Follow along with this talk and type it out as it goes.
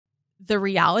the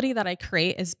reality that I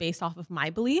create is based off of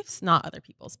my beliefs, not other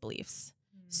people's beliefs.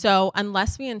 So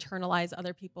unless we internalize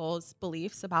other people's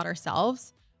beliefs about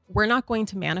ourselves, we're not going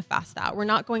to manifest that. We're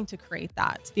not going to create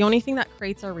that. The only thing that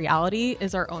creates our reality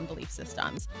is our own belief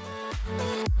systems.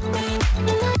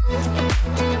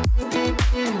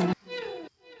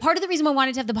 Part of the reason I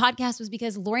wanted to have the podcast was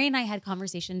because Lori and I had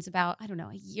conversations about, I don't know,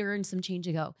 a year and some change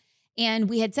ago. And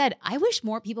we had said, I wish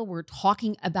more people were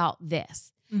talking about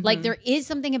this. Like there is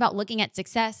something about looking at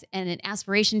success and an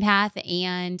aspiration path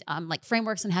and like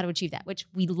frameworks on how to achieve that, which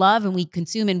we love and we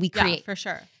consume and we create. Yeah, for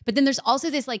sure. But then there's also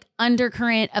this like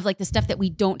undercurrent of like the stuff that we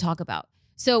don't talk about.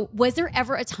 So was there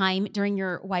ever a time during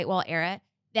your white wall era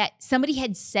that somebody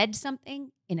had said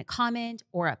something in a comment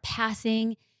or a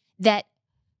passing that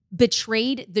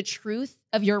betrayed the truth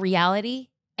of your reality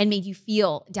and made you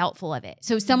feel doubtful of it?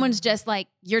 So someone's just like,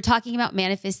 you're talking about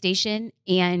manifestation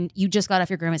and you just got off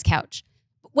your grandma's couch.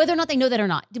 Whether or not they know that or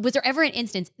not, was there ever an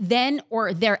instance then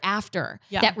or thereafter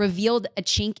that revealed a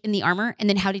chink in the armor? And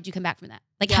then how did you come back from that?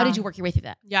 Like, how did you work your way through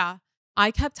that? Yeah.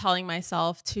 I kept telling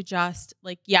myself to just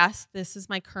like, yes, this is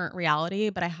my current reality,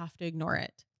 but I have to ignore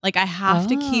it. Like I have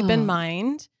to keep in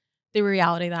mind the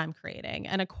reality that I'm creating.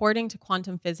 And according to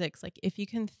quantum physics, like if you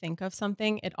can think of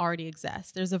something, it already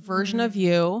exists. There's a version of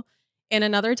you in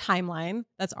another timeline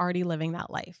that's already living that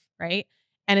life, right?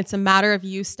 And it's a matter of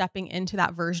you stepping into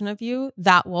that version of you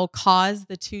that will cause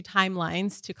the two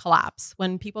timelines to collapse.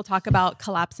 When people talk about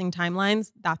collapsing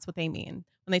timelines, that's what they mean.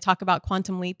 When they talk about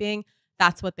quantum leaping,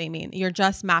 that's what they mean. You're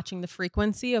just matching the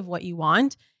frequency of what you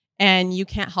want and you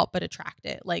can't help but attract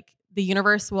it. Like the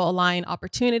universe will align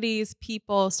opportunities,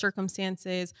 people,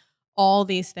 circumstances, all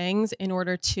these things in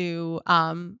order to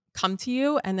come to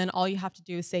you. And then all you have to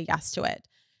do is say yes to it.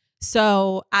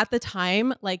 So at the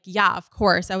time, like, yeah, of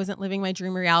course, I wasn't living my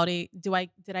dream reality. Did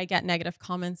I get negative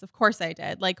comments? Of course I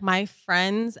did. Like my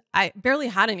friends, I barely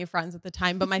had any friends at the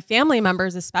time, but my family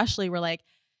members especially were like,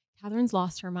 Catherine's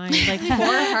lost her mind. Like poor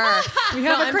her. We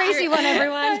have a crazy one,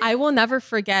 everyone. I will never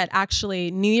forget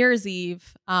actually New Year's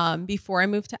Eve, before I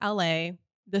moved to LA,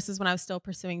 this is when I was still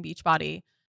pursuing Beachbody.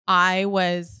 I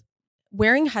was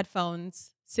wearing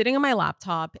headphones, sitting on my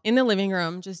laptop in the living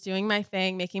room, just doing my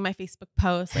thing, making my Facebook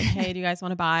post like, hey, do you guys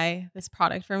want to buy this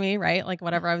product for me? Right? Like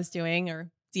whatever I was doing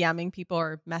or DMing people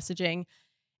or messaging.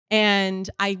 And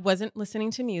I wasn't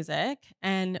listening to music.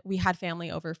 And we had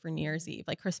family over for New Year's Eve,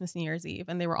 like Christmas, New Year's Eve.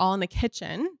 And they were all in the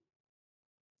kitchen.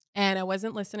 And I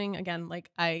wasn't listening again.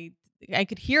 Like I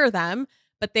could hear them,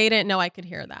 but they didn't know I could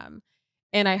hear them.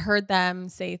 And I heard them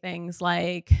say things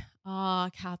like, oh,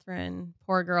 Catherine,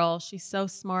 poor girl. She's so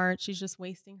smart. She's just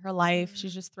wasting her life.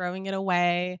 She's just throwing it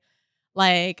away.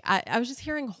 Like I was just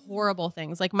hearing horrible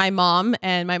things. Like my mom,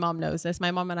 and my mom knows this.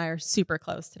 My mom and I are super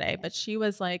close today, but she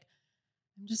was like,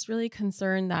 I'm just really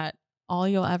concerned that all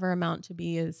you'll ever amount to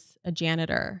be is a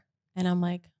janitor. And I'm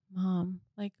like, Mom,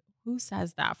 like who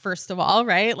says that? First of all,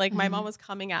 right? Like my mom was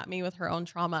coming at me with her own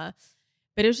trauma.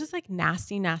 But it was just like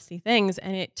nasty, nasty things.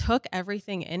 And it took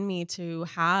everything in me to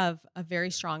have a very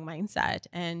strong mindset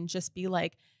and just be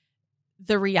like,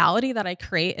 the reality that I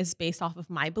create is based off of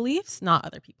my beliefs, not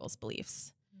other people's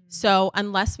beliefs. So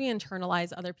unless we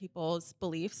internalize other people's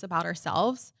beliefs about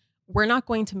ourselves, we're not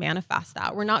going to manifest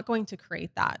that. We're not going to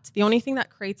create that. The only thing that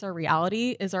creates our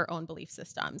reality is our own belief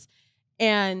systems.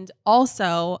 And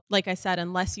also, like I said,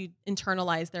 unless you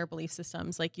internalize their belief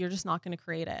systems, like you're just not going to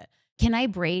create it. Can I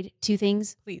braid two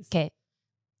things? Please. Okay.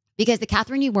 Because the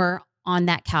Catherine you were on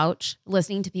that couch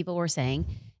listening to people were saying,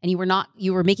 and you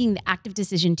were making the active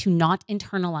decision to not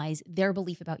internalize their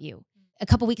belief about you. A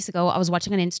couple weeks ago, I was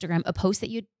watching on Instagram a post that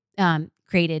you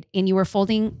created and you were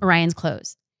folding Orion's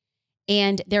clothes.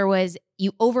 And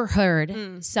you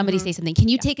overheard somebody say something. Can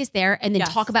you take us there and then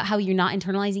talk about how you're not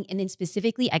internalizing? And then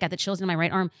specifically, I got the chills in my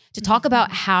right arm to talk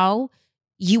about how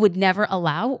you would never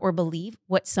allow or believe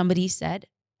what somebody said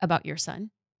about your son,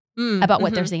 about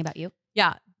what they're saying about you.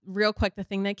 Yeah. Real quick, the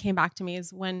thing that came back to me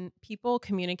is when people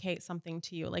communicate something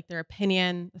to you, like their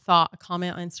opinion, a thought, a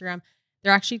comment on Instagram,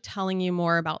 they're actually telling you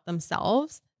more about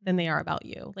themselves than they are about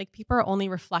you. Like people are only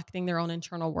reflecting their own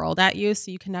internal world at you.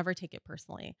 So you can never take it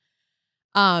personally.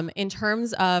 In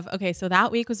terms of, okay, so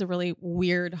that week was a really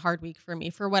weird, hard week for me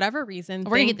for whatever reason.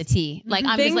 We're gonna get the tea. Like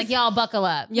I'm just like, y'all buckle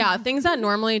up. Yeah. Things that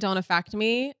normally don't affect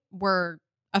me were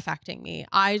affecting me.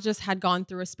 I just had gone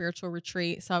through a spiritual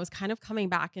retreat. So I was kind of coming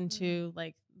back into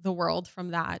like the world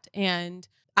from that. And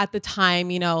at the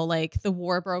time, you know, like the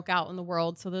war broke out in the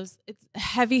world. So it's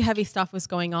heavy stuff was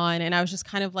going on. And I was just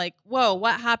kind of like, whoa,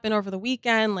 what happened over the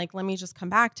weekend? Like, let me just come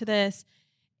back to this.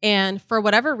 And for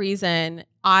whatever reason,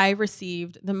 I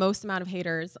received the most amount of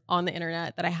haters on the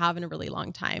internet that I have in a really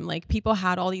long time. Like, people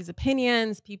had all these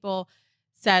opinions. People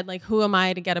said, like, who am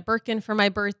I to get a Birkin for my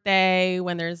birthday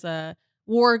when there's a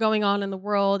war going on in the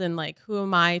world? And like, who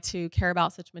am I to care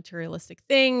about such materialistic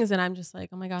things? And I'm just like,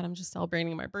 oh my God, I'm just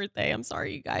celebrating my birthday. I'm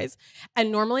sorry, you guys.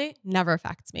 And normally never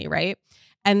affects me, right?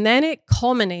 And then it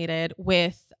culminated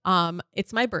with,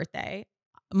 it's my birthday.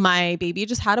 My baby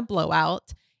just had a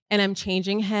blowout, and I'm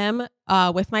changing him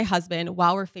with my husband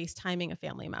while we're FaceTiming a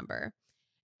family member.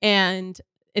 And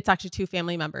it's actually two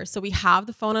family members. So we have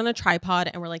the phone on a tripod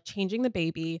and we're like changing the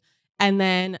baby. And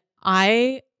then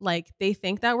they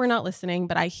think that we're not listening,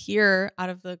 but I hear out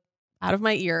of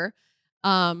my ear,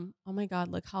 oh my God,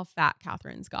 look how fat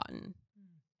Catherine's gotten.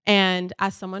 And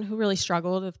as someone who really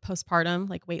struggled with postpartum,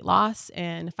 like weight loss,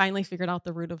 and finally figured out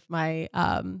the root of my,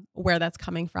 where that's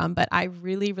coming from. But I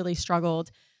really, really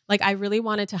struggled. Like, I really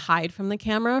wanted to hide from the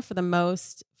camera for the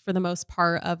most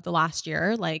part of the last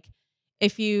year. Like,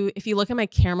 if you look at my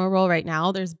camera roll right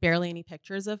now, there's barely any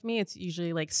pictures of me. It's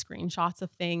usually like screenshots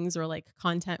of things or like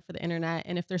content for the internet.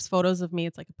 And if there's photos of me,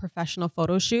 it's like a professional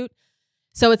photo shoot.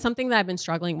 So it's something that I've been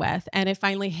struggling with. And it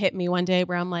finally hit me one day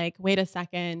where I'm like, wait a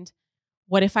second.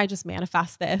 What if I just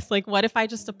manifest this? Like, what if I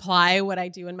just apply what I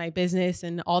do in my business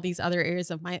and all these other areas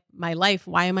of my life?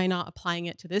 Why am I not applying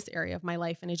it to this area of my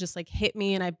life? And it just like hit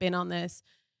me. And I've been on this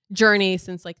journey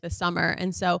since like the summer.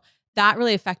 And so that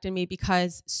really affected me,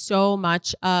 because so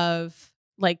much of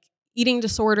like eating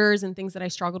disorders and things that I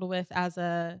struggled with as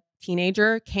a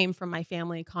teenager came from my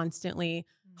family constantly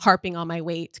harping on my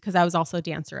weight, because I was also a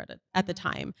dancer at the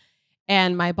time.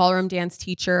 And my ballroom dance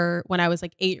teacher, when I was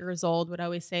like 8 years old, would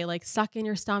always say, like, suck in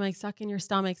your stomach, suck in your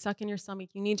stomach, suck in your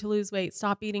stomach. You need to lose weight.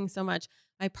 Stop eating so much.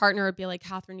 My partner would be like,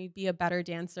 Catherine, you'd be a better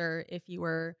dancer if you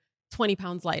were 20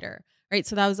 pounds lighter. Right.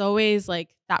 So that was always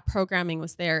like, that programming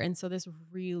was there. And so this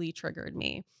really triggered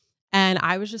me. And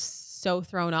I was just so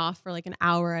thrown off for like an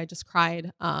hour. I just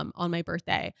cried on my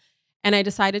birthday. And I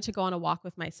decided to go on a walk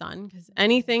with my son, because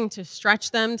anything to stretch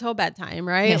them till bedtime,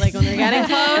 right? Yes. Like when they're getting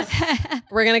close,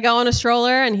 we're going to go on a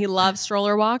stroller, and he loves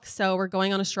stroller walks. So we're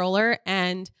going on a stroller.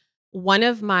 And one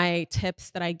of my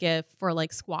tips that I give for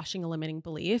like squashing a limiting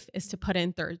belief is to put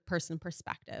in third person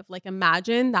perspective. Like,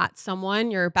 imagine that someone,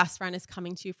 your best friend, is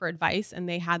coming to you for advice and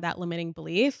they had that limiting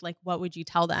belief. Like, what would you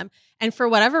tell them? And for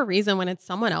whatever reason, when it's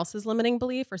someone else's limiting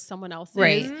belief or someone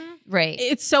else's, right,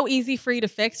 it's so easy for you to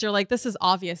fix. You're like, this is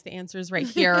obvious. The answer is right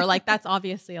here. Or like, that's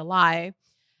obviously a lie.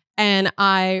 And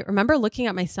I remember looking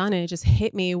at my son, and it just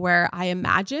hit me where I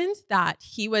imagined that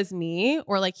he was me,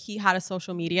 or like he had a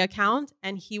social media account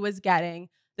and he was getting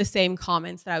the same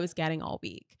comments that I was getting all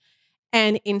week.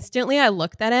 And instantly I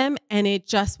looked at him, and it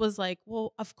just was like,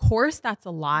 well, of course that's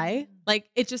a lie. Like,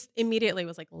 it just immediately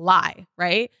was like, lie,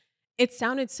 right? It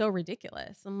sounded so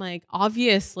ridiculous. I'm like,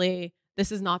 obviously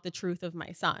this is not the truth of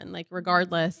my son. Like,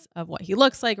 regardless of what he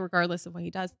looks like, regardless of what he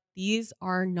does, these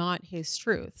are not his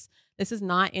truths. This is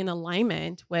not in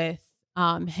alignment with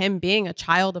him being a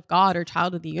child of God or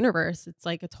child of the universe. It's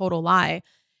like a total lie.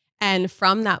 And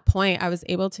from that point, I was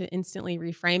able to instantly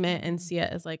reframe it and see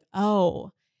it as like,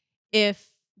 oh, if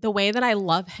the way that I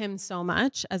love him so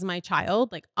much as my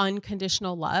child, like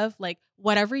unconditional love, like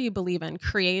whatever you believe in,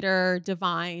 creator,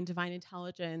 divine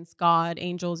intelligence, God,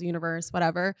 angels, universe,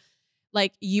 whatever,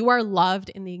 like you are loved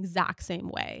in the exact same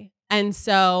way. And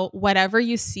so whatever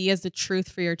you see as the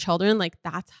truth for your children, like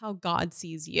that's how God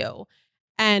sees you.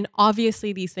 And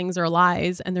obviously these things are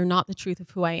lies and they're not the truth of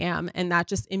who I am. And that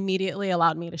just immediately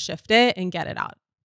allowed me to shift it and get it out